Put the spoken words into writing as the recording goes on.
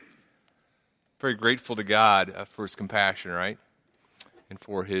very grateful to God for His compassion, right? And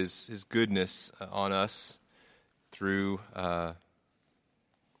for His goodness on us through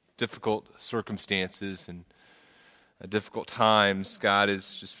difficult circumstances and difficult times. God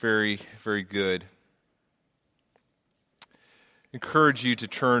is just very, very good. I encourage you to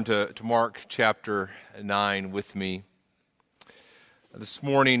turn to Mark chapter 9 with me. This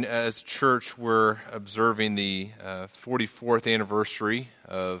morning as a church, we're observing the 44th anniversary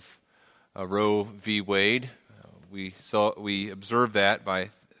of Roe v. Wade. We observed that by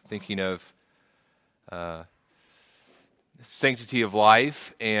thinking of sanctity of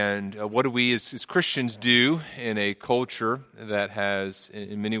life and what do we as Christians do in a culture that has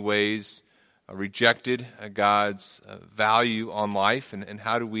in many ways rejected God's value on life, and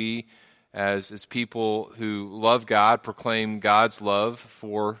how do we as people who love God proclaim God's love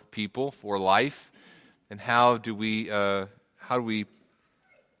for people, for life, and how do we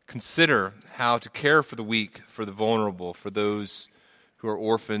consider how to care for the weak, for the vulnerable, for those who are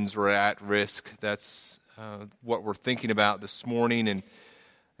orphans or at risk. That's what we're thinking about this morning, and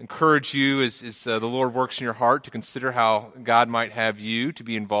encourage you as the Lord works in your heart to consider how God might have you to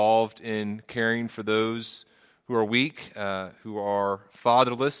be involved in caring for those who are weak, who are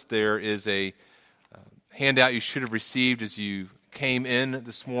fatherless. There is a handout you should have received as you came in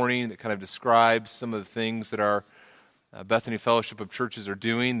this morning that kind of describes some of the things that our Bethany Fellowship of Churches are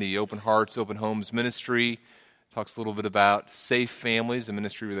doing. The Open Hearts, Open Homes ministry talks a little bit about Safe Families, a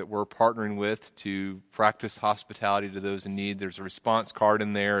ministry that we're partnering with to practice hospitality to those in need. There's a response card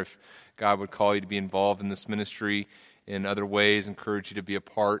in there if God would call you to be involved in this ministry in other ways. Encourage you to be a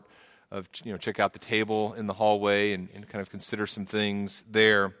part of, check out the table in the hallway and kind of consider some things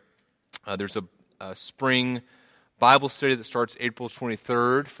there. There's a spring Bible study that starts April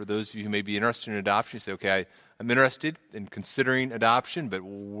 23rd. For those of you who may be interested in adoption, you say, okay, I'm interested in considering adoption, but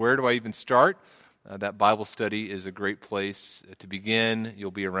where do I even start? That Bible study is a great place to begin. You'll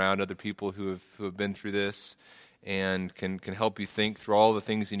be around other people who have been through this and can help you think through all the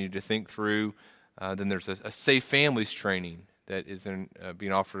things you need to think through. Then there's a Safe Families training that is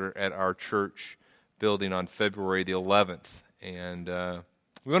being offered at our church building on February the 11th. And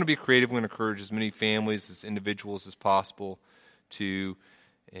we want to be creative. We want to encourage as many families, as individuals as possible to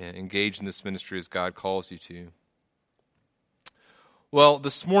engage in this ministry as God calls you to. Well,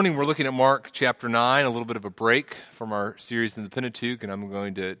 this morning we're looking at Mark chapter 9, a little bit of a break from our series in the Pentateuch, and I'm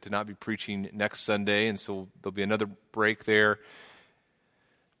going to not be preaching next Sunday, and so there'll be another break there.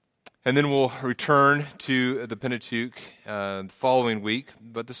 And then we'll return to the Pentateuch the following week.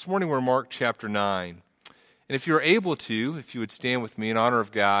 But this morning we're in Mark chapter 9. And if you're able to, if you would stand with me in honor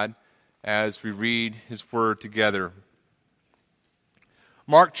of God as we read His Word together.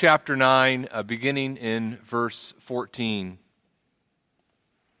 Mark chapter 9, beginning in verse 14.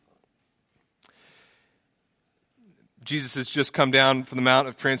 Jesus has just come down from the Mount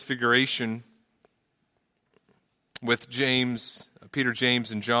of Transfiguration with Peter,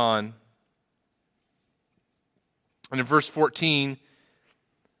 James, and John. And in verse 14,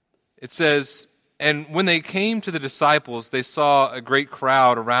 it says, "And when they came to the disciples, they saw a great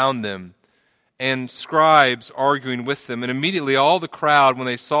crowd around them, and scribes arguing with them. And immediately all the crowd, when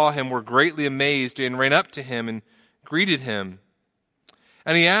they saw him, were greatly amazed, and ran up to him and greeted him.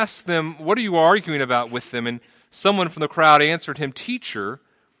 And he asked them, 'What are you arguing about with them?' And someone from the crowd answered him, 'Teacher,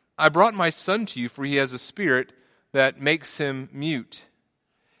 I brought my son to you, for he has a spirit that makes him mute.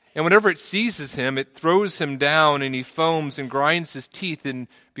 And whenever it seizes him, it throws him down, and he foams and grinds his teeth and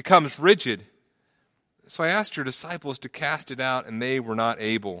becomes rigid. So I asked your disciples to cast it out, and they were not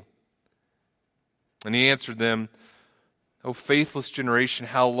able.' And he answered them, 'O faithless generation,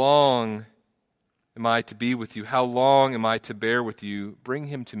 how long am I to be with you? How long am I to bear with you? Bring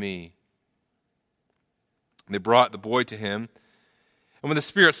him to me.' And they brought the boy to him. And when the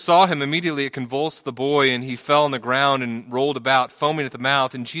spirit saw him, immediately it convulsed the boy, and he fell on the ground and rolled about, foaming at the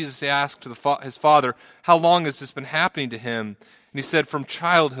mouth. And Jesus asked his father, 'How long has this been happening to him?' And he said, 'From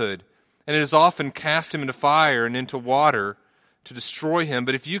childhood. And it has often cast him into fire and into water to destroy him.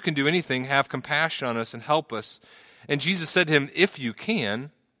 But if you can do anything, have compassion on us and help us.' And Jesus said to him, 'If you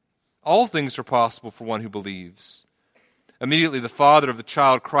can, all things are possible for one who believes.' Immediately the father of the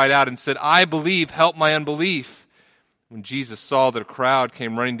child cried out and said, 'I believe, help my unbelief.' When Jesus saw that a crowd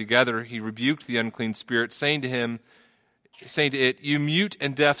came running together, he rebuked the unclean spirit, saying to it, 'You mute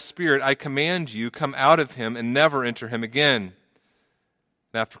and deaf spirit, I command you, come out of him and never enter him again.'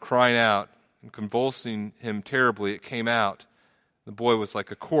 And after crying out and convulsing him terribly, it came out. The boy was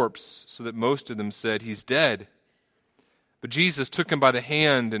like a corpse, so that most of them said, 'He's dead.' But Jesus took him by the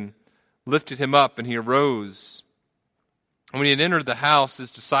hand and lifted him up, and he arose. When he had entered the house,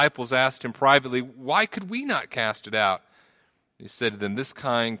 his disciples asked him privately, "Why could we not cast it out?" He said to them, "This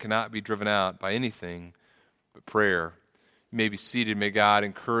kind cannot be driven out by anything but prayer." You may be seated. May God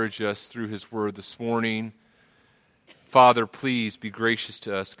encourage us through his word this morning. Father, please be gracious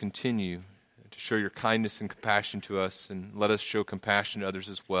to us. Continue to show your kindness and compassion to us, and let us show compassion to others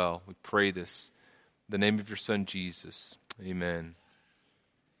as well. We pray this in the name of your Son, Jesus. Amen.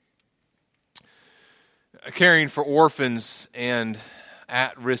 Caring for orphans and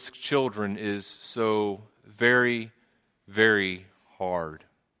at-risk children is so very, very hard.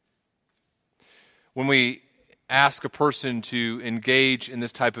 When we ask a person to engage in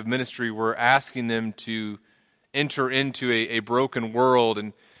this type of ministry, we're asking them to enter into a broken world.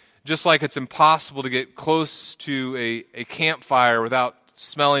 And just like it's impossible to get close to a campfire without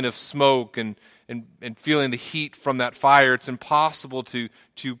smelling of smoke and feeling the heat from that fire, it's impossible to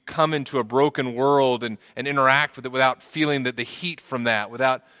come into a broken world and interact with it without feeling the heat from that,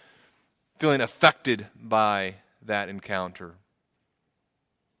 without feeling affected by that encounter.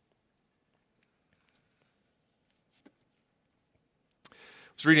 I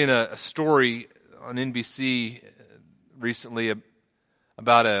was reading a story on NBC recently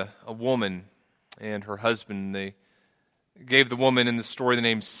about a woman and her husband. They gave the woman in the story the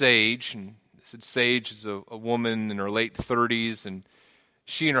name Sage, and they said Sage is a woman in her late 30s, and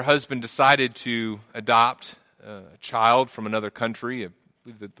she and her husband decided to adopt a child from another country. I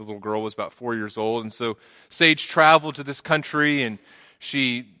believe that the little girl was about 4 years old, and so Sage traveled to this country, and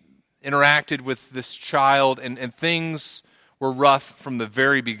she interacted with this child, and things were rough from the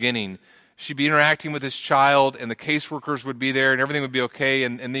very beginning. She'd be interacting with this child, and the caseworkers would be there, and everything would be okay,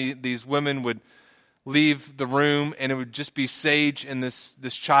 and these women would leave the room, and it would just be Sage and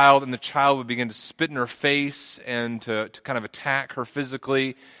this child, and the child would begin to spit in her face and to kind of attack her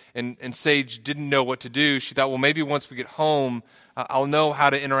physically, and Sage didn't know what to do. She thought, well, maybe once we get home, I'll know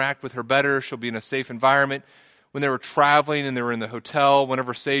how to interact with her better. She'll be in a safe environment. When they were traveling and they were in the hotel,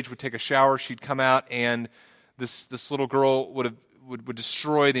 whenever Sage would take a shower, she'd come out, and this little girl would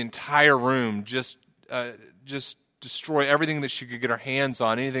destroy the entire room, just destroy everything that she could get her hands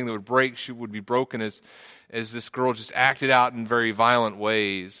on. Anything that would break, she would be broken as this girl just acted out in very violent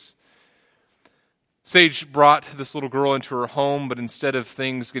ways. Sage brought this little girl into her home, but instead of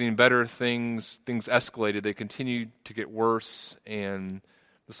things getting better, things escalated. They continued to get worse, and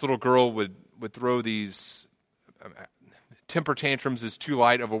this little girl would throw these temper tantrums is too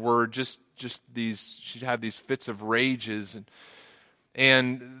light of a word, just these, she'd have these fits of rages,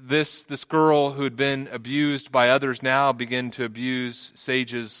 and this girl who had been abused by others now began to abuse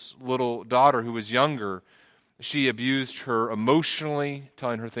Sage's little daughter who was younger. She abused her emotionally,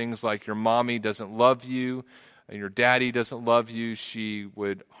 telling her things like, your mommy doesn't love you, and your daddy doesn't love you. She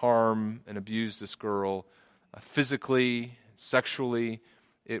would harm and abuse this girl physically, sexually.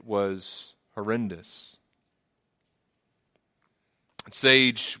 It was horrendous.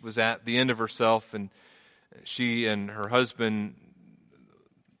 Sage was at the end of herself, and she and her husband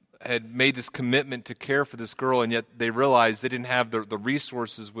had made this commitment to care for this girl, and yet they realized they didn't have the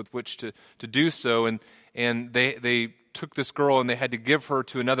resources with which to do so, and they took this girl and they had to give her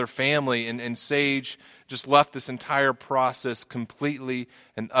to another family, and Sage just left this entire process completely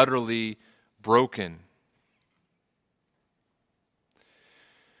and utterly broken.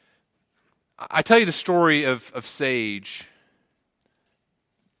 I tell you the story of Sage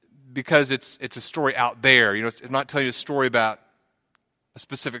because it's a story out there. You know, I'm not telling you a story about a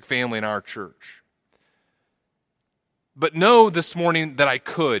specific family in our church. But know this morning that I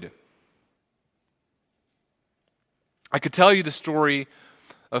could tell you the story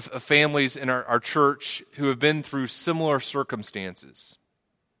of families in our church who have been through similar circumstances.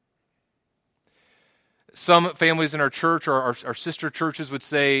 Some families in our church or our sister churches would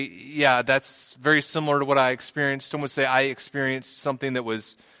say, yeah, that's very similar to what I experienced. Some would say I experienced something that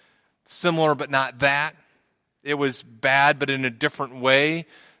was similar but not that. It was bad but in a different way.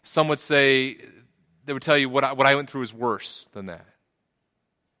 Some would say, they would tell you what I went through is worse than that.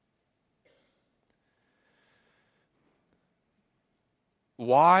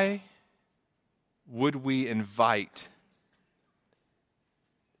 Why would we invite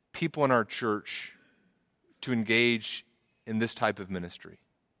people in our church to engage in this type of ministry?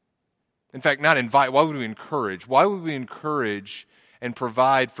 In fact, not invite, why would we encourage? Why would we encourage and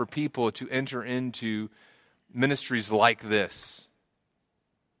provide for people to enter into ministries like this?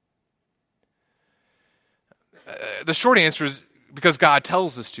 The short answer is because God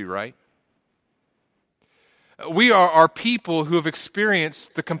tells us to, right? We are people who have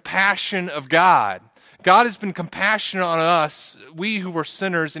experienced the compassion of God. God has been compassionate on us, we who were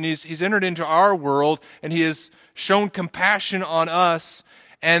sinners, and He's entered into our world, and He has shown compassion on us.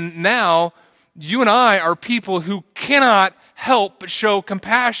 And now, you and I are people who cannot help but show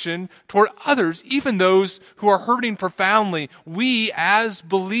compassion toward others, even those who are hurting profoundly. We, as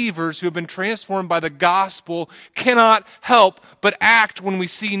believers who have been transformed by the gospel, cannot help but act when we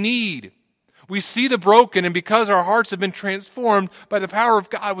see need. We see the broken, and because our hearts have been transformed by the power of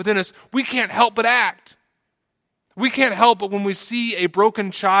God within us, we can't help but act. We can't help but when we see a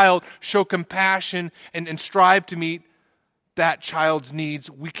broken child show compassion and strive to meet that child's needs.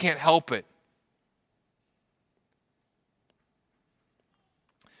 We can't help it.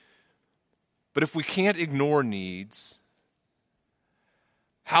 But if we can't ignore needs,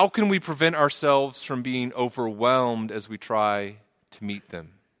 how can we prevent ourselves from being overwhelmed as we try to meet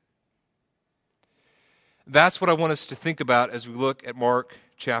them? That's what I want us to think about as we look at Mark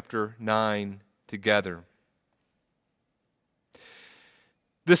chapter 9 together.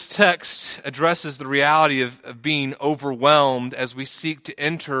 This text addresses the reality of being overwhelmed as we seek to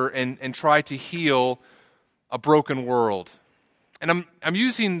enter and try to heal a broken world. And I'm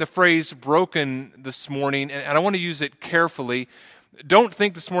using the phrase broken this morning, and I want to use it carefully. Don't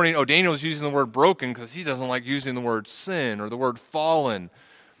think this morning, Daniel's using the word broken because he doesn't like using the word sin or the word fallen.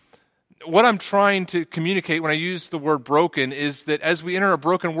 What I'm trying to communicate when I use the word broken is that as we enter a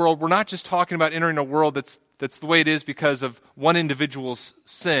broken world, we're not just talking about entering a world that's the way it is because of one individual's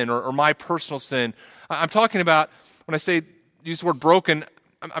sin or my personal sin. I'm talking about, when I say use the word broken,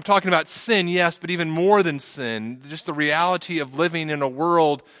 I'm talking about sin, yes, but even more than sin, just the reality of living in a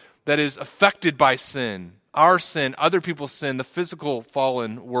world that is affected by sin, our sin, other people's sin, the physical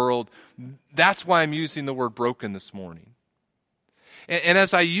fallen world. That's why I'm using the word broken this morning. And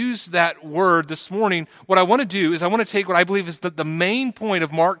as I use that word this morning, what I want to do is I want to take what I believe is the main point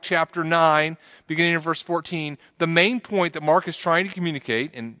of Mark chapter 9, beginning in verse 14, the main point that Mark is trying to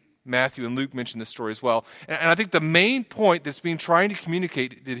communicate, and Matthew and Luke mentioned this story as well, and I think the main point that's being trying to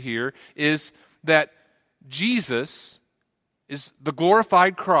communicated here is that Jesus is the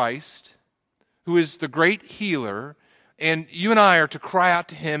glorified Christ, who is the great healer, and you and I are to cry out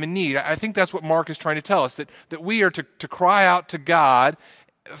to Him in need. I think that's what Mark is trying to tell us, that we are to cry out to God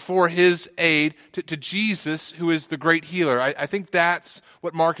for His aid, to Jesus, who is the great healer. I think that's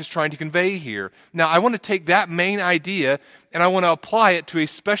what Mark is trying to convey here. Now, I want to take that main idea, and I want to apply it to a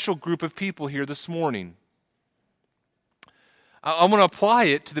special group of people here this morning. I want to apply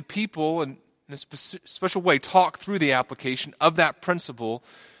it to the people and in a special way, talk through the application of that principle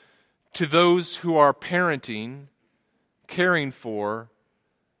to those who are parenting, caring for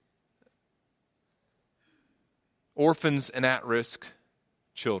orphans and at-risk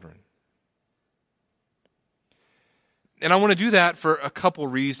children. And I want to do that for a couple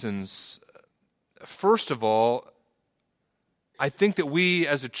reasons. First of all, I think that we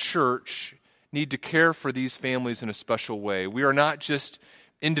as a church need to care for these families in a special way. We are not just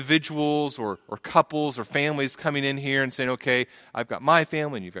individuals or couples or families coming in here and saying, okay, I've got my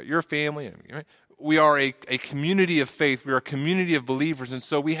family and you've got your family. We are a community of faith. We are a community of believers, and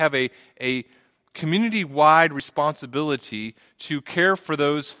so we have a community-wide responsibility to care for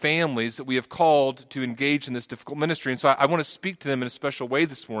those families that we have called to engage in this difficult ministry. And so I want to speak to them in a special way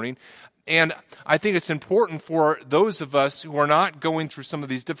this morning. And I think it's important for those of us who are not going through some of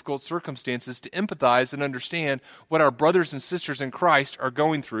these difficult circumstances to empathize and understand what our brothers and sisters in Christ are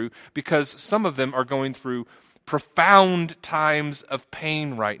going through, because some of them are going through profound times of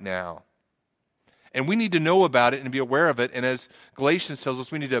pain right now. And we need to know about it and be aware of it. And as Galatians tells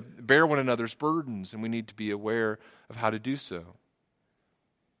us, we need to bear one another's burdens, and we need to be aware of how to do so.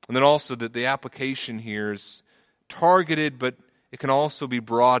 And then also that the application here is targeted, but it can also be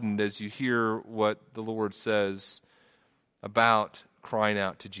broadened as you hear what the Lord says about crying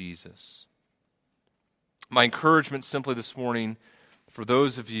out to Jesus. My encouragement simply this morning for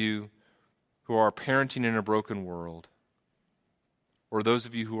those of you who are parenting in a broken world, or those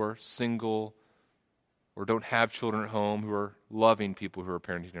of you who are single or don't have children at home, who are loving people who are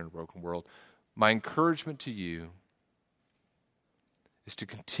parenting in a broken world, my encouragement to you is to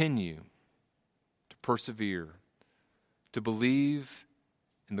continue to persevere, to believe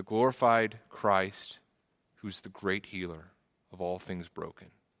in the glorified Christ, who's the great healer of all things broken.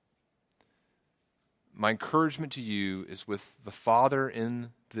 My encouragement to you is with the Father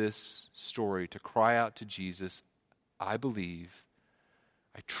in this story to cry out to Jesus, I believe,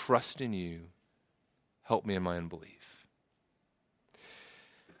 I trust in you, help me in my unbelief.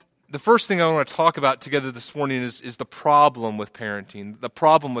 the first thing I want to talk about together this morning is the problem with parenting. The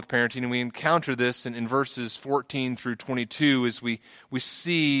problem with parenting, and we encounter this in verses 14 through 22 as we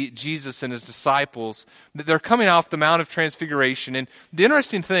see Jesus and his disciples. They're coming off the Mount of Transfiguration. And the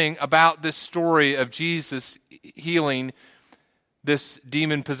interesting thing about this story of Jesus healing this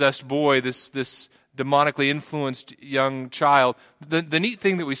demon-possessed boy, this demonically influenced young child, the neat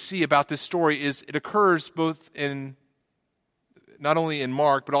thing that we see about this story is it occurs both in not only in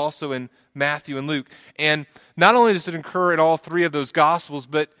Mark, but also in Matthew and Luke. And not only does it occur in all three of those Gospels,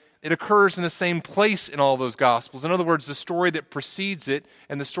 but it occurs in the same place in all those Gospels. In other words, the story that precedes it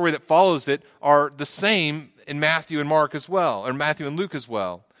and the story that follows it are the same in Matthew and Mark as well, or Matthew and Luke as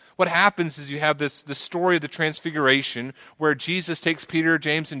well. What happens is you have this story of the Transfiguration where Jesus takes Peter,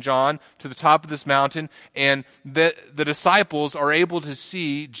 James, and John to the top of this mountain, and the disciples are able to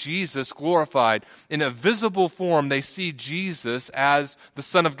see Jesus glorified. In a visible form, they see Jesus as the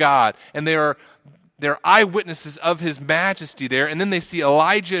Son of God, and they're eyewitnesses of his majesty there. And then they see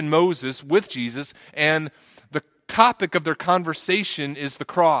Elijah and Moses with Jesus, and the topic of their conversation is the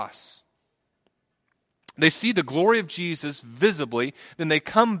cross. They see the glory of Jesus visibly, then they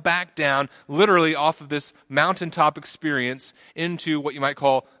come back down literally off of this mountaintop experience into what you might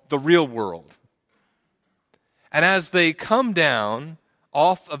call the real world. And as they come down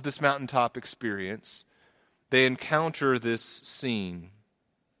off of this mountaintop experience, they encounter this scene.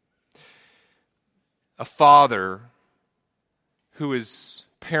 A father who is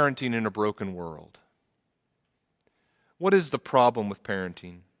parenting in a broken world. What is the problem with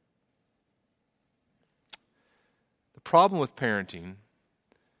parenting? The problem with parenting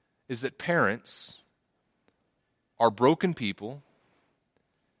is that parents are broken people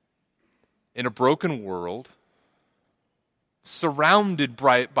in a broken world, surrounded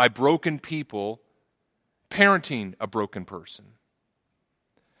by broken people, parenting a broken person.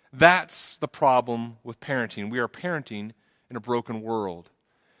 That's the problem with parenting. We are parenting in a broken world.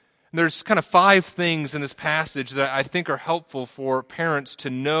 And there's kind of 5 things in this passage that I think are helpful for parents to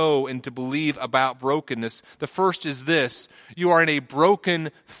know and to believe about brokenness. The first is this: you are in a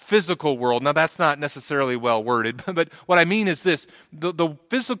broken physical world. Now, that's not necessarily well worded, but what I mean is this: the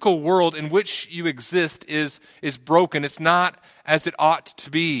physical world in which you exist is broken. It's not as it ought to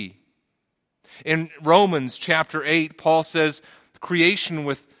be. In Romans chapter 8, Paul says, creation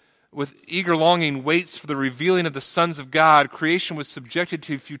with eager longing waits for the revealing of the sons of God. Creation was subjected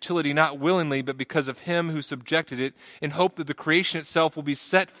to futility not willingly, but because of him who subjected it, in hope that the creation itself will be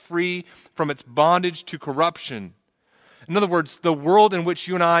set free from its bondage to corruption. In other words, the world in which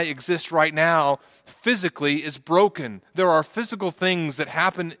you and I exist right now physically is broken. There are physical things that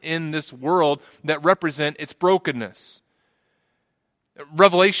happen in this world that represent its brokenness.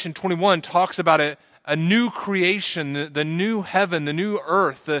 Revelation 21 talks about a new creation, the new heaven, the new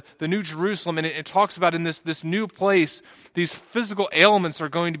earth, the new Jerusalem. And it talks about in this new place, these physical ailments are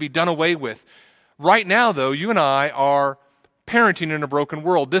going to be done away with. Right now, though, you and I are parenting in a broken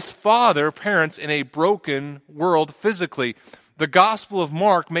world. This father parents in a broken world physically. The Gospel of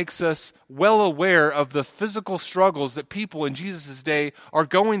Mark makes us well aware of the physical struggles that people in Jesus' day are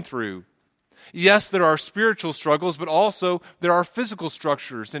going through. Yes, there are spiritual struggles, but also there are physical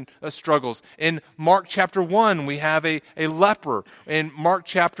structures and struggles. In Mark chapter 1, we have a leper. In Mark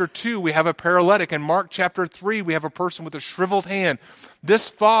chapter 2, we have a paralytic. In Mark chapter 3, we have a person with a shriveled hand. This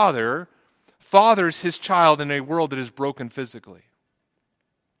father fathers his child in a world that is broken physically.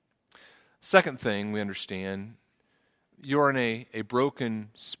 Second thing we understand, you're in a broken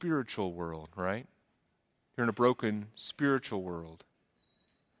spiritual world, right? You're in a broken spiritual world.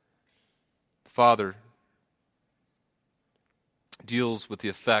 Father deals with the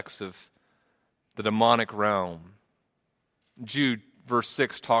effects of the demonic realm. Jude, verse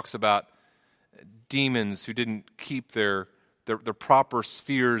 6, talks about demons who didn't keep their proper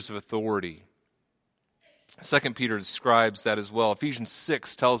spheres of authority. 2 Peter describes that as well. Ephesians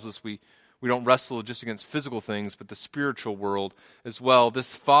 6 tells us we don't wrestle just against physical things, but the spiritual world as well.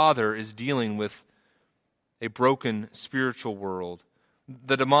 This father is dealing with a broken spiritual world.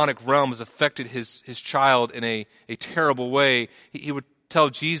 The demonic realm has affected his child in a terrible way. He would tell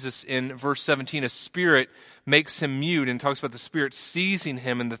Jesus in verse 17, a spirit makes him mute, and talks about the spirit seizing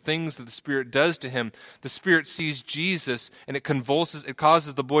him and the things that the spirit does to him. The spirit sees Jesus and it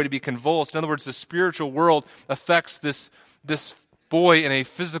causes the boy to be convulsed. In other words, the spiritual world affects this boy in a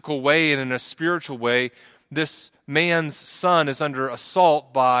physical way and in a spiritual way. This man's son is under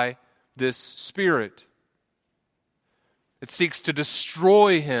assault by this spirit. It seeks to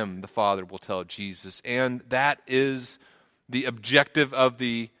destroy him, the Father will tell Jesus. And that is the objective of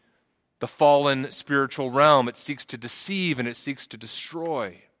the fallen spiritual realm. It seeks to deceive and it seeks to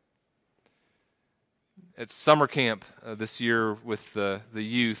destroy. at summer camp this year with the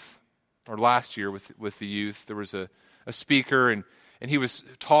youth, or last year with the youth. There was a speaker, and he was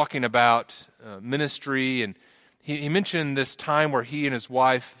talking about ministry, and he mentioned this time where he and his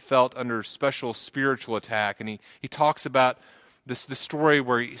wife felt under special spiritual attack, and he talks about the story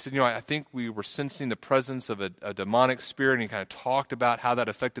where he said, I think we were sensing the presence of a demonic spirit, and he kind of talked about how that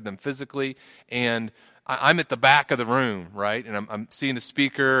affected them physically. And I'm at the back of the room, right? And I'm seeing the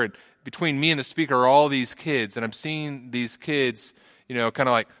speaker, and between me and the speaker are all these kids, and I'm seeing these kids, kind of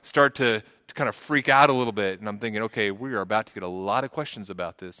like start to kind of freak out a little bit. And I'm thinking, okay, we are about to get a lot of questions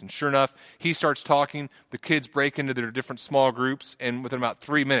about this. And sure enough, he starts talking. The kids break into their different small groups, and within about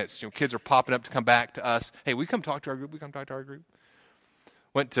 3 minutes, kids are popping up to come back to us. Hey, we come talk to our group. We come talk to our group.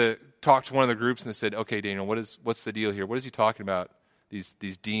 Went to talk to one of the groups, and they said, okay, Daniel, what's the deal here? What is he talking about?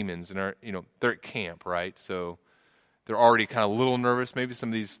 These demons, and they're at camp, right? So they're already kind of a little nervous. Maybe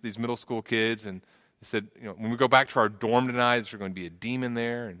some of these middle school kids, and they said, when we go back to our dorm tonight, there's going to be a demon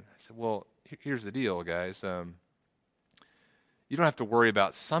there. And I said, well, here's the deal, guys. You don't have to worry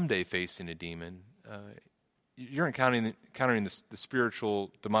about someday facing a demon. You're encountering the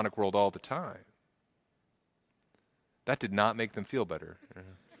spiritual demonic world all the time. That did not make them feel better.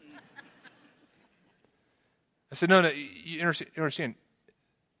 I said, no, you understand.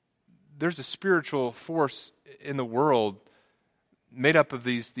 There's a spiritual force in the world made up of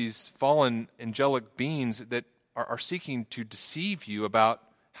these fallen angelic beings that are seeking to deceive you about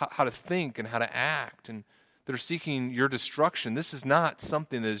how to think and how to act, and that are seeking your destruction. This is not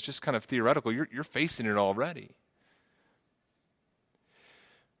something that is just kind of theoretical. You're facing it already.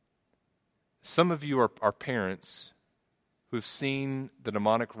 Some of you are parents who have seen the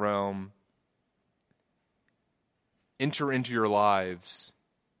demonic realm enter into your lives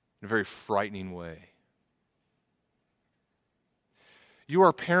in a very frightening way. You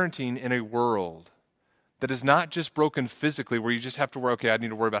are parenting in a world that is not just broken physically, where you just have to worry, okay, I need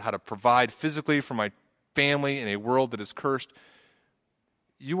to worry about how to provide physically for my family in a world that is cursed.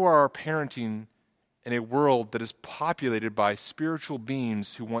 You are parenting in a world that is populated by spiritual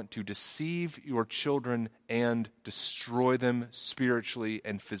beings who want to deceive your children and destroy them spiritually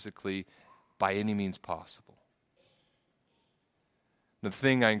and physically by any means possible. The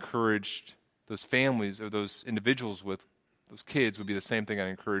thing I encouraged those families or those individuals with, those kids, would be the same thing I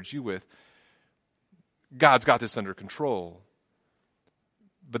encourage you with. God's got this under control,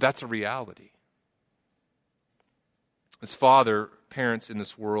 but that's a reality. As parents in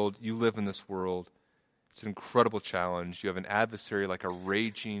this world, you live in this world. It's an incredible challenge. You have an adversary like a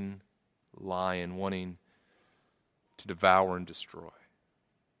raging lion wanting to devour and destroy.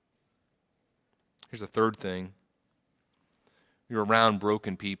 Here's a third thing. You're around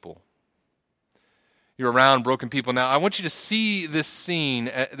broken people. You're around broken people. Now, I want you to see this scene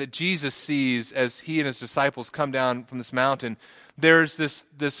that Jesus sees as he and his disciples come down from this mountain. There's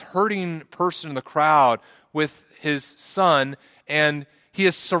this hurting person in the crowd with his son, and he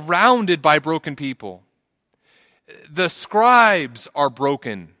is surrounded by broken people. The scribes are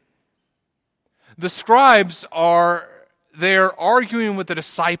broken. The scribes they're arguing with the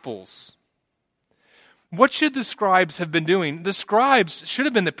disciples. What should the scribes have been doing? The scribes should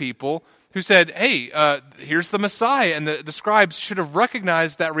have been the people who said, hey, here's the Messiah. And the scribes should have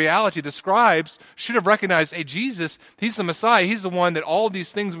recognized that reality. The scribes should have recognized, hey, Jesus, he's the Messiah. He's the one that all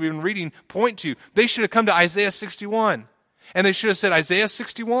these things we've been reading point to. They should have come to Isaiah 61. And they should have said, Isaiah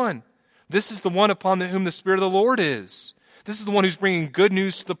 61. This is the one upon whom the Spirit of the Lord is. This is the one who's bringing good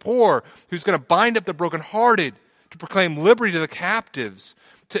news to the poor, who's going to bind up the brokenhearted, to proclaim liberty to the captives,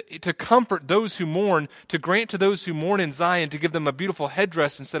 to comfort those who mourn, to grant to those who mourn in Zion, to give them a beautiful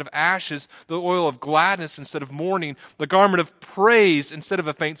headdress instead of ashes, the oil of gladness instead of mourning, the garment of praise instead of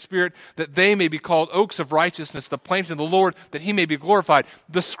a faint spirit, that they may be called oaks of righteousness, the planting of the Lord, that he may be glorified.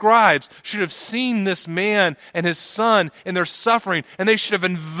 The scribes should have seen this man and his son in their suffering, and they should have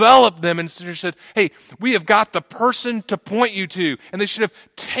enveloped them and said, hey, we have got the person to point you to. And they should have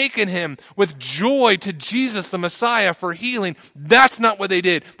taken him with joy to Jesus, the Messiah, for healing. That's not what they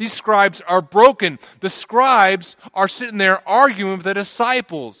did. These scribes are broken. The scribes are sitting there arguing with the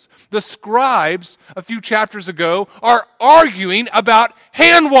disciples. The scribes, a few chapters ago, are arguing about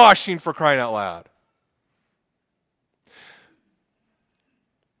hand washing, for crying out loud.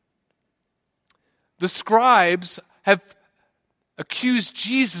 The scribes have accused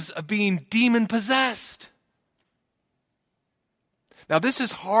Jesus of being demon-possessed. Now, this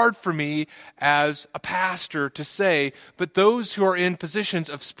is hard for me as a pastor to say, but those who are in positions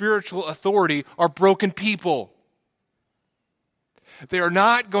of spiritual authority are broken people. They are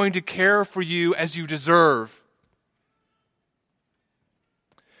not going to care for you as you deserve.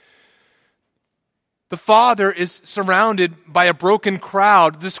 The Father is surrounded by a broken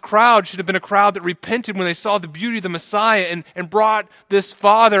crowd. This crowd should have been a crowd that repented when they saw the beauty of the Messiah and brought this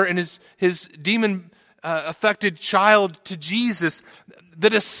father and his demon-affected child to Jesus. The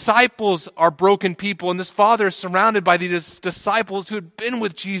disciples are broken people, and this father is surrounded by these disciples who had been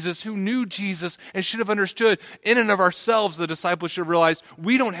with Jesus, who knew Jesus, and should have understood in and of ourselves. The disciples should have realized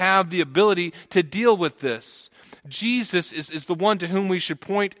we don't have the ability to deal with this. Jesus is the one to whom we should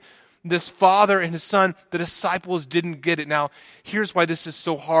point this father and his son. The disciples didn't get it. Now, here's why this is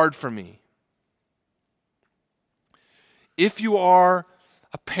so hard for me. If you are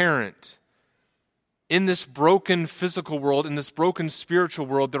a parent in this broken physical world, in this broken spiritual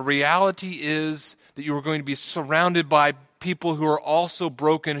world, the reality is that you are going to be surrounded by people who are also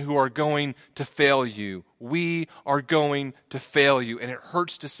broken, who are going to fail you. We are going to fail you. And it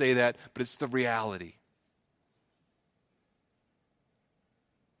hurts to say that, but it's the reality.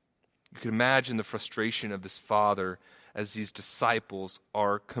 You can imagine the frustration of this father as these disciples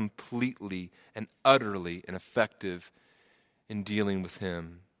are completely and utterly ineffective in dealing with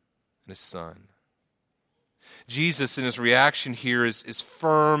him and his son. Jesus, in his reaction here, is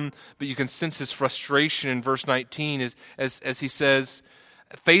firm, but you can sense his frustration in verse 19 as he says,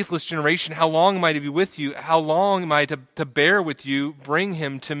 "Faithless generation, how long am I to be with you? How long am I to bear with you? Bring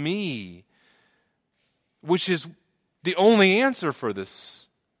him to me." Which is the only answer for this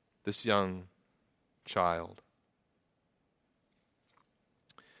young child.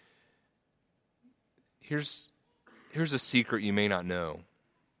 Here's a secret you may not know,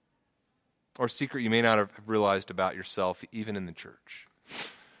 or a secret you may not have realized about yourself, even in the church.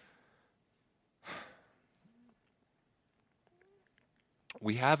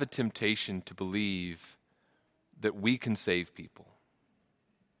 We have a temptation to believe that we can save people,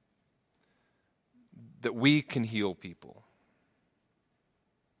 that we can heal people.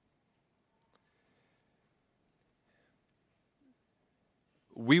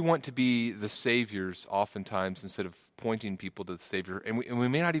 We want to be the saviors oftentimes instead of pointing people to the Savior, and we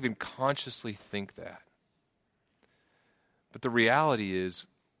may not even consciously think that. But the reality is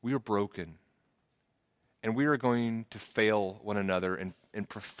we are broken, and we are going to fail one another in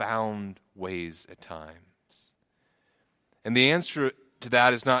profound ways at times. And the answer to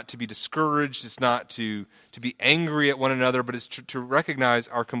that is not to be discouraged, it's not to be angry at one another, but it's to recognize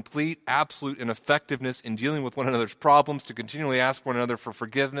our complete, absolute ineffectiveness in dealing with one another's problems, to continually ask one another for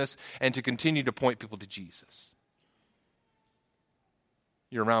forgiveness, and to continue to point people to Jesus.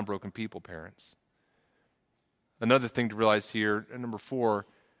 You're around broken people, parents. Another thing to realize here, number 4,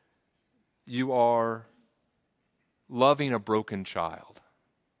 you are loving a broken child.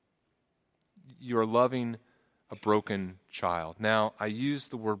 You are loving a broken child. Now, I use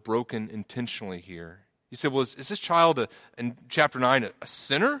the word broken intentionally here. You say, well, is this child, in chapter 9, a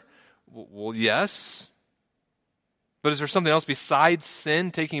sinner? Well, yes. But is there something else besides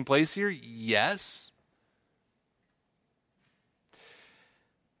sin taking place here? Yes.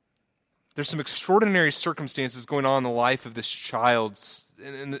 There's some extraordinary circumstances going on in the life of this child.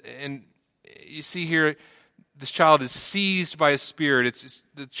 And you see here, this child is seized by a spirit.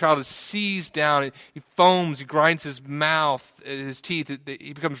 The child is seized down. He foams. He grinds his mouth, his teeth.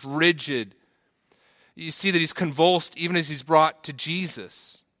 He becomes rigid. You see that he's convulsed even as he's brought to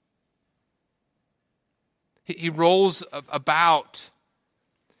Jesus. He rolls about.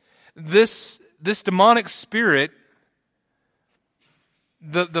 This demonic spirit,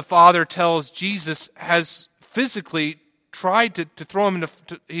 the father tells Jesus, has physically tried to throw him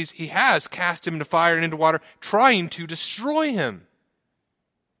into, he has cast him into fire and into water, trying to destroy him.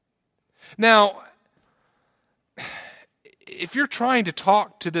 Now, if you're trying to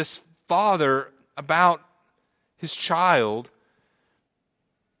talk to this father about his child,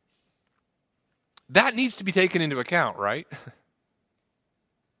 that needs to be taken into account, right?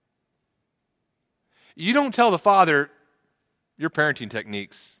 You don't tell the father, your parenting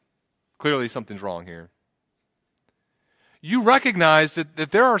techniques, clearly something's wrong here. You recognize that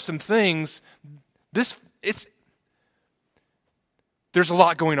there are some things, there's a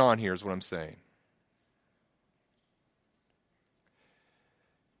lot going on here is what I'm saying.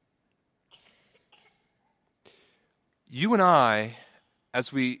 You and I,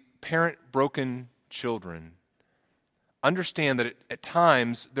 as we parent broken children, understand that at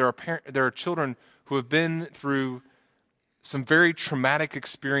times there are children who have been through some very traumatic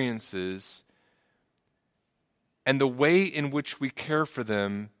experiences, and the way in which we care for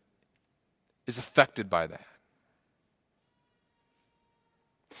them is affected by that.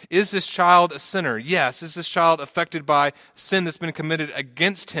 Is this child a sinner? Yes. Is this child affected by sin that's been committed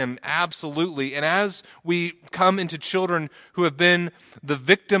against him? Absolutely. And as we come into children who have been the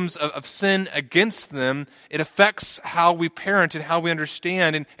victims of sin against them, it affects how we parent and how we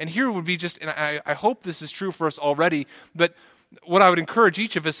understand. And here would be just, and I hope this is true for us already, but what I would encourage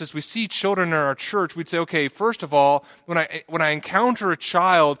each of us as we see children in our church, we'd say, okay, first of all, when I encounter a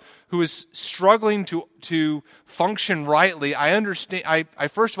child who is struggling to function rightly, I understand. I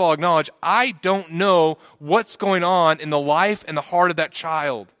first of all acknowledge I don't know what's going on in the life and the heart of that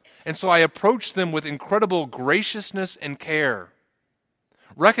child, and so I approach them with incredible graciousness and care,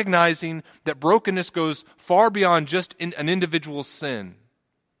 recognizing that brokenness goes far beyond just an individual's sin.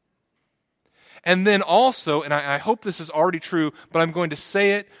 And then also, and I hope this is already true, but I'm going to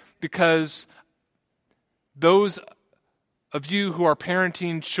say it because those of you who are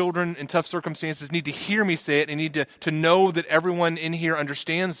parenting children in tough circumstances need to hear me say it and need to know that everyone in here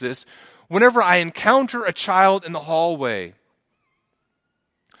understands this. Whenever I encounter a child in the hallway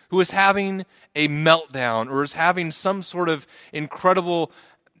who is having a meltdown or is having some sort of incredible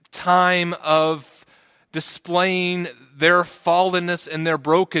time of displaying their fallenness and their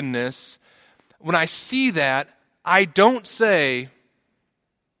brokenness, when I see that, I don't say,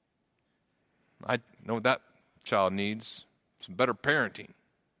 I know what that child needs, some better parenting.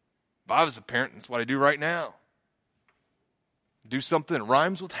 If I was a parent, that's what I do right now. Do something that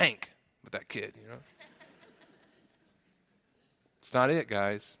rhymes with Hank with that kid, you know. It's not it,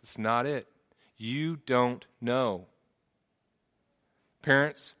 guys. It's not it. You don't know.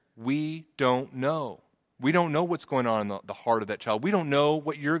 Parents, we don't know. We don't know what's going on in the heart of that child. We don't know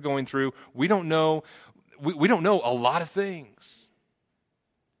what you're going through. We don't know. We don't know a lot of things.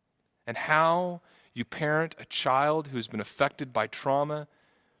 And how you parent a child who's been affected by trauma,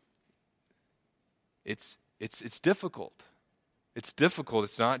 it's difficult. It's difficult.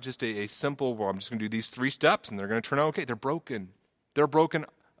 It's not just a simple, well, I'm just going to do these 3 steps and they're going to turn out okay. They're broken. They're broken.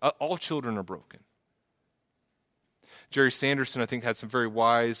 All children are broken. Jerry Sanderson, I think, had some very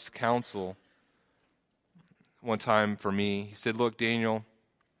wise counsel one time for me. He said, look, Daniel,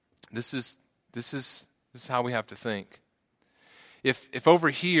 this is how we have to think. If over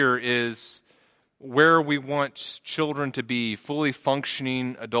here is where we want children to be, fully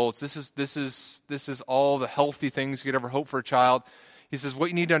functioning adults, this is all the healthy things you could ever hope for a child. He says, what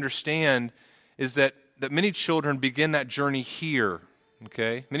you need to understand is that many children begin that journey here.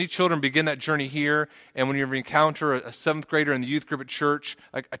 Okay? Many children begin that journey here, and when you encounter a 7th grader in the youth group at church,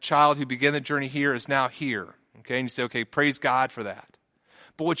 a child who began the journey here is now here. Okay, and you say, okay, praise God for that.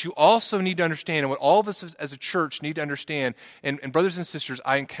 But what you also need to understand, and what all of us as a church need to understand, and brothers and sisters,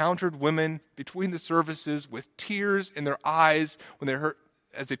 I encountered women between the services with tears in their eyes when they heard,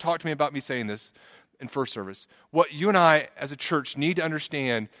 as they talked to me about me saying this in first service. What you and I as a church need to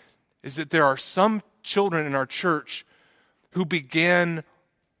understand is that there are some children in our church who began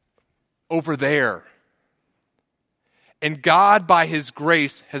over there. And God, by His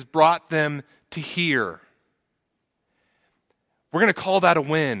grace, has brought them to here. We're going to call that a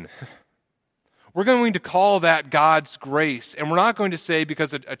win. We're going to call that God's grace. And we're not going to say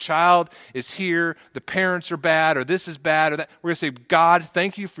because a child is here, the parents are bad, or this is bad, or that. We're going to say, God,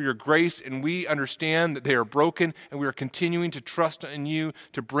 thank you for your grace, and we understand that they are broken, and we are continuing to trust in you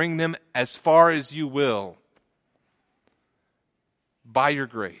to bring them as far as you will by your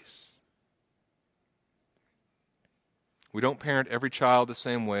grace. We don't parent every child the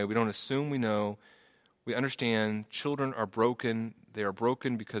same way. We don't assume we know. We understand children are broken. They are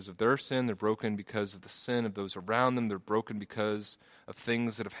broken because of their sin. They're broken because of the sin of those around them. They're broken because of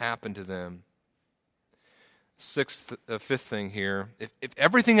things that have happened to them. Fifth thing here, if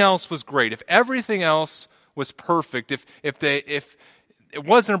everything else was great, if everything else was perfect, if it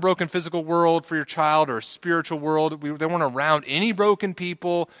wasn't a broken physical world for your child or a spiritual world, they weren't around any broken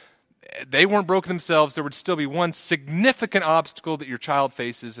people, they weren't broken themselves, there would still be one significant obstacle that your child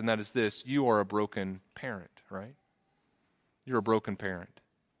faces, and that is this: you are a broken parent, right? You're a broken parent.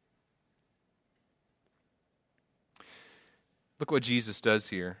 Look what Jesus does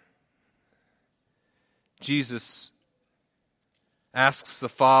here. Jesus asks the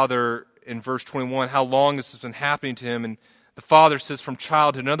father in verse 21 how long this has been happening to him, and the father says from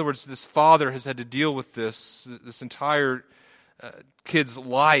childhood. In other words, this father has had to deal with this entire kid's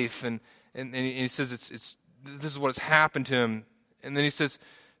life, and he says this is what has happened to him. And then he says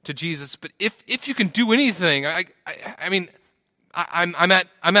to Jesus, "But if you can do anything, I mean, I'm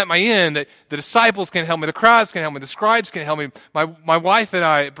at my end. The disciples can't help me, the crowds can't help me, the scribes can't help me. My wife and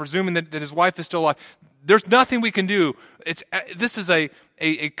I, presuming that his wife is still alive, there's nothing we can do. This is a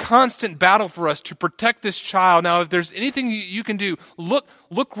a constant battle for us to protect this child. Now, if there's anything you can do,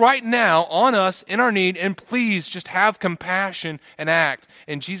 look right now on us in our need, and please just have compassion and act.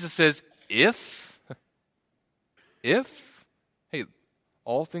 And Jesus says, if, hey,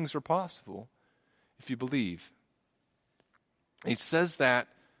 all things are possible if you believe. He says that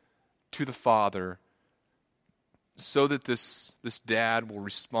to the Father so that this dad will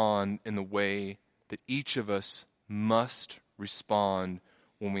respond in the way that each of us must respond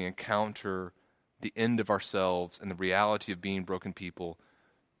when we encounter the end of ourselves and the reality of being broken people.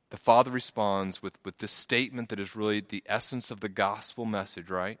 The Father responds with this statement that is really the essence of the gospel message,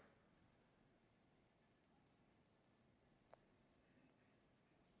 right?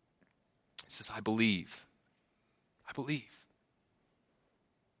 He says, I believe. I believe.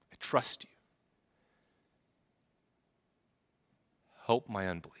 I trust you. Help my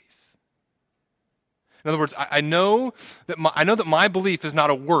unbelief. In other words, I know that my belief is not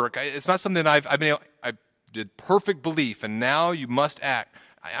a work. It's not something that I did perfect belief, and now you must act.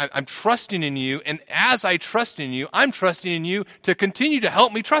 I'm trusting in you, and as I trust in you, I'm trusting in you to continue to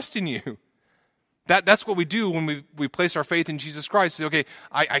help me trust in you. That's what we do when we place our faith in Jesus Christ. Okay,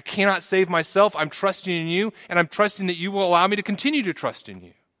 I cannot save myself. I'm trusting in you, and I'm trusting that you will allow me to continue to trust in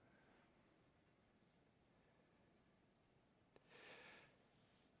you.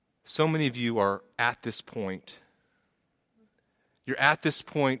 So many of you are at this point. You're at this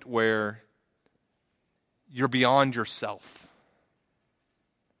point where you're beyond yourself.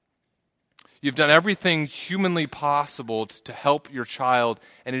 You've done everything humanly possible to help your child,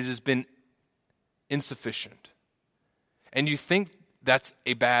 and it has been insufficient. And you think that's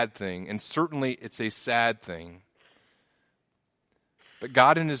a bad thing, and certainly it's a sad thing. But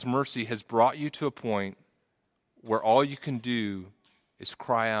God in His mercy has brought you to a point where all you can do is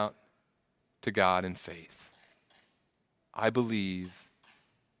cry out to God in faith. I believe,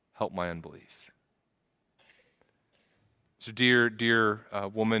 help my unbelief. So dear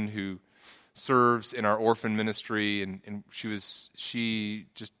woman who serves in our orphan ministry, and she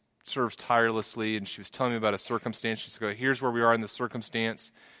just serves tirelessly, and she was telling me about a circumstance. She said, here's where we are in the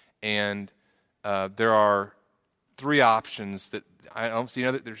circumstance, and there are three options that I don't see.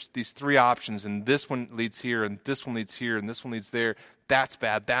 There's these three options, and this one leads here, and this one leads here, and this one leads there. That's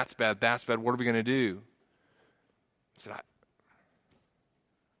bad, that's bad, that's bad. What are we going to do? I said,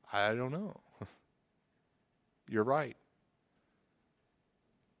 I don't know. You're right.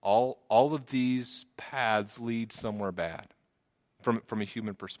 All of these paths lead somewhere bad from a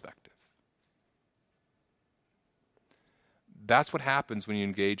human perspective. That's what happens when you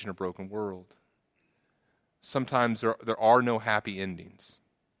engage in a broken world. Sometimes there are no happy endings.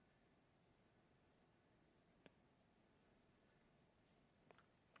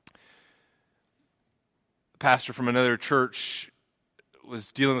 A pastor from another church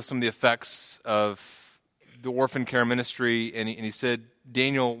was dealing with some of the effects of the orphan care ministry, and he said,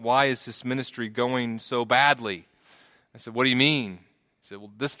 Daniel, why is this ministry going so badly? I said, what do you mean? He said,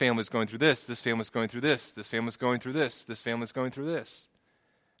 well, this family's going through this family's going through this family's going through this family's going through this.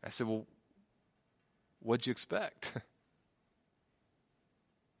 I said, well, what'd you expect?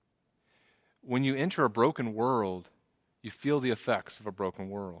 When you enter a broken world, you feel the effects of a broken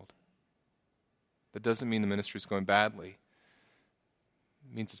world. That doesn't mean the ministry is going badly.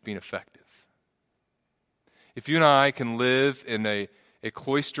 It means it's being effective. If you and I can live in a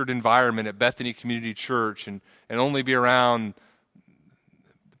cloistered environment at Bethany Community Church and only be around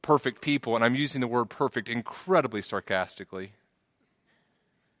perfect people, and I'm using the word perfect incredibly sarcastically,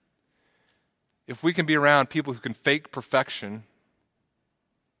 if we can be around people who can fake perfection,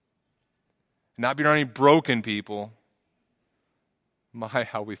 and not be around any broken people, my,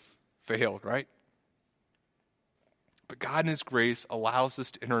 how we've failed, right? But God in His grace allows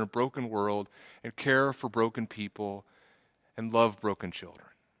us to enter in a broken world and care for broken people and love broken children.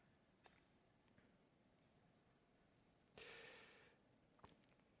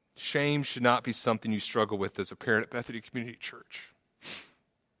 Shame should not be something you struggle with as a parent at Bethany Community Church.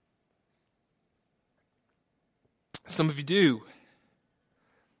 Some of you do.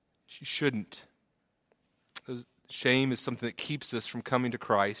 You shouldn't. Shame is something that keeps us from coming to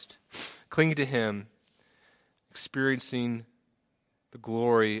Christ, clinging to Him, experiencing the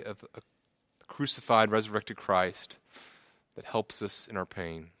glory of a crucified, resurrected Christ that helps us in our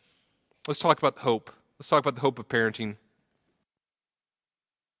pain. Let's talk about hope. Let's talk about the hope of parenting.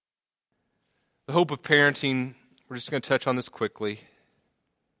 The hope of parenting, we're just going to touch on this quickly.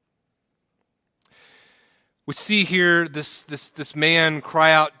 We see here this man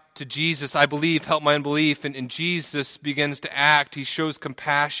cry out to Jesus, I believe, help my unbelief. And Jesus begins to act. He shows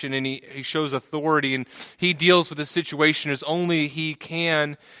compassion and he shows authority. And he deals with the situation as only he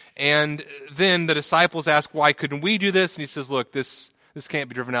can. And then the disciples ask, why couldn't we do this? And he says, look, this can't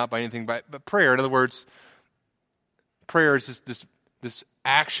be driven out by anything but prayer. In other words, prayer is this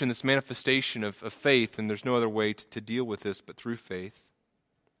action, this manifestation of faith. And there's no other way to deal with this but through faith.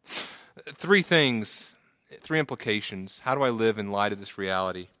 Three things. Three implications. How do I live in light of this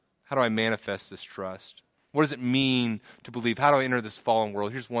reality? How do I manifest this trust? What does it mean to believe? How do I enter this fallen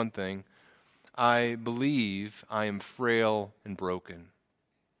world? Here's one thing. I believe I am frail and broken.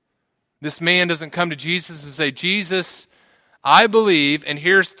 This man doesn't come to Jesus and say, Jesus, I believe, and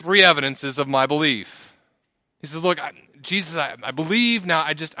here's three evidences of my belief. He says, look, Jesus, I believe. Now,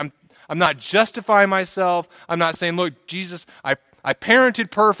 I'm not justifying myself. I'm not saying, look, Jesus, I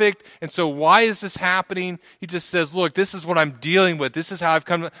parented perfect, and so why is this happening? He just says, look, this is what I'm dealing with. This is how I've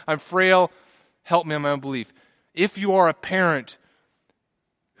come. I'm frail. Help me in my unbelief. If you are a parent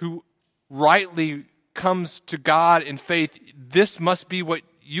who rightly comes to God in faith, this must be what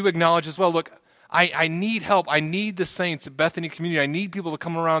you acknowledge as well. Look, I need help. I need the saints at Bethany Community. I need people to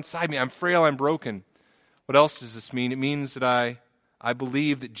come alongside me. I'm frail. I'm broken. What else does this mean? It means that I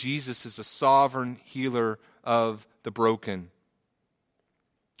believe that Jesus is a sovereign healer of the broken.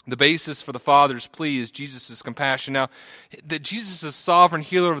 The basis for the Father's plea is Jesus' compassion. Now, that Jesus is sovereign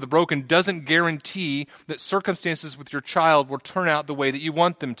healer of the broken doesn't guarantee that circumstances with your child will turn out the way that you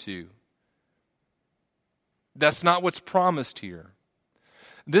want them to. That's not what's promised here.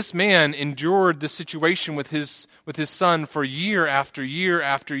 This man endured this situation with his son for year after year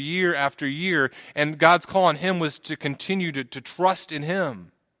after year after year, and God's call on him was to continue to trust in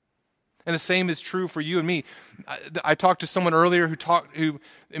him. And the same is true for you and me. I talked to someone earlier who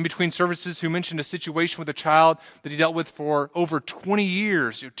in between services, who mentioned a situation with a child that he dealt with for over 20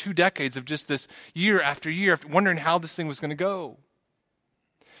 years, 2 decades of just this year after year, wondering how this thing was going to go.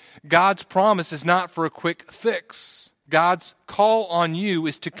 God's promise is not for a quick fix. God's call on you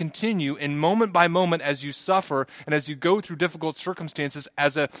is to continue in moment by moment as you suffer and as you go through difficult circumstances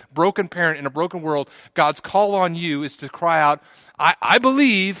as a broken parent in a broken world. God's call on you is to cry out, I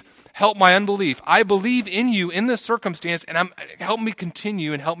believe, help my unbelief. I believe in you in this circumstance, and help me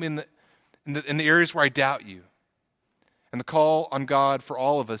continue and help me in the areas where I doubt you. And the call on God for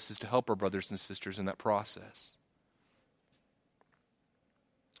all of us is to help our brothers and sisters in that process.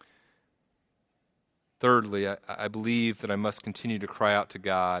 Thirdly, I believe that I must continue to cry out to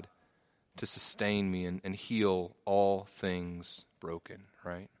God to sustain me and heal all things broken,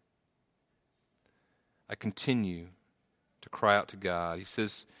 right? I continue to cry out to God. He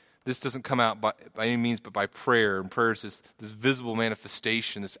says this doesn't come out by any means but by prayer. And prayer is this visible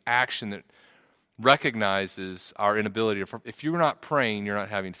manifestation, this action that recognizes our inability. If you're not praying, you're not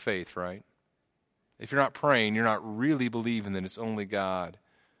having faith, right? If you're not praying, you're not really believing that it's only God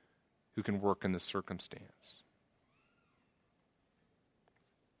who can work in this circumstance.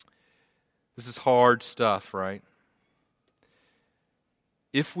 This is hard stuff, right?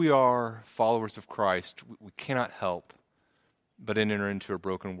 If we are followers of Christ, we cannot help but enter into a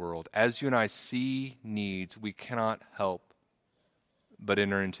broken world. As you and I see needs, we cannot help but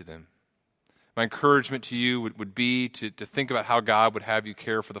enter into them. My encouragement to you would be to think about how God would have you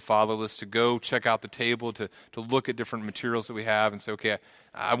care for the fatherless, to go check out the table, to look at different materials that we have and say, okay,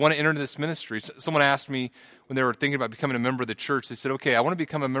 I want to enter into this ministry. Someone asked me when they were thinking about becoming a member of the church, they said, okay, I want to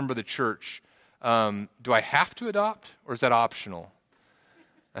become a member of the church. Do I have to adopt, or is that optional?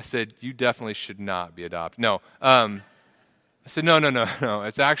 I said, you definitely should not be adopted. No. I said, no.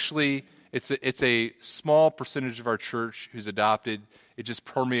 It's actually, it's a small percentage of our church who's adopted. It just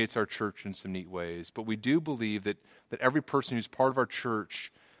permeates our church in some neat ways. But we do believe that every person who's part of our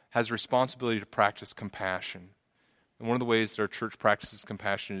church has a responsibility to practice compassion. And one of the ways that our church practices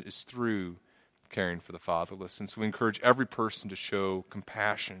compassion is through caring for the fatherless. And so we encourage every person to show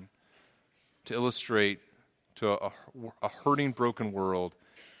compassion, to illustrate to a hurting, broken world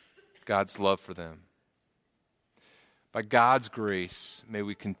God's love for them. By God's grace, may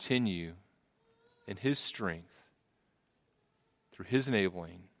we continue in His strength, through His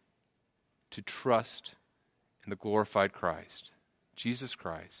enabling, to trust in the glorified Christ, Jesus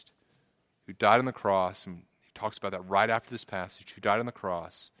Christ, who died on the cross, and he talks about that right after this passage, who died on the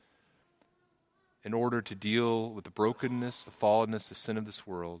cross in order to deal with the brokenness, the fallenness, the sin of this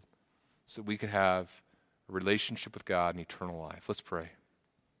world, so that we could have a relationship with God and eternal life. Let's pray.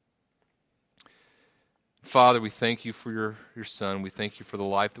 Father, we thank you for your Son. We thank you for the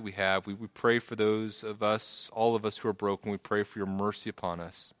life that we have. We pray for those of us, all of us who are broken. We pray for your mercy upon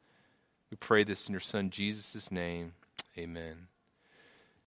us. We pray this in your Son, Jesus' name. Amen.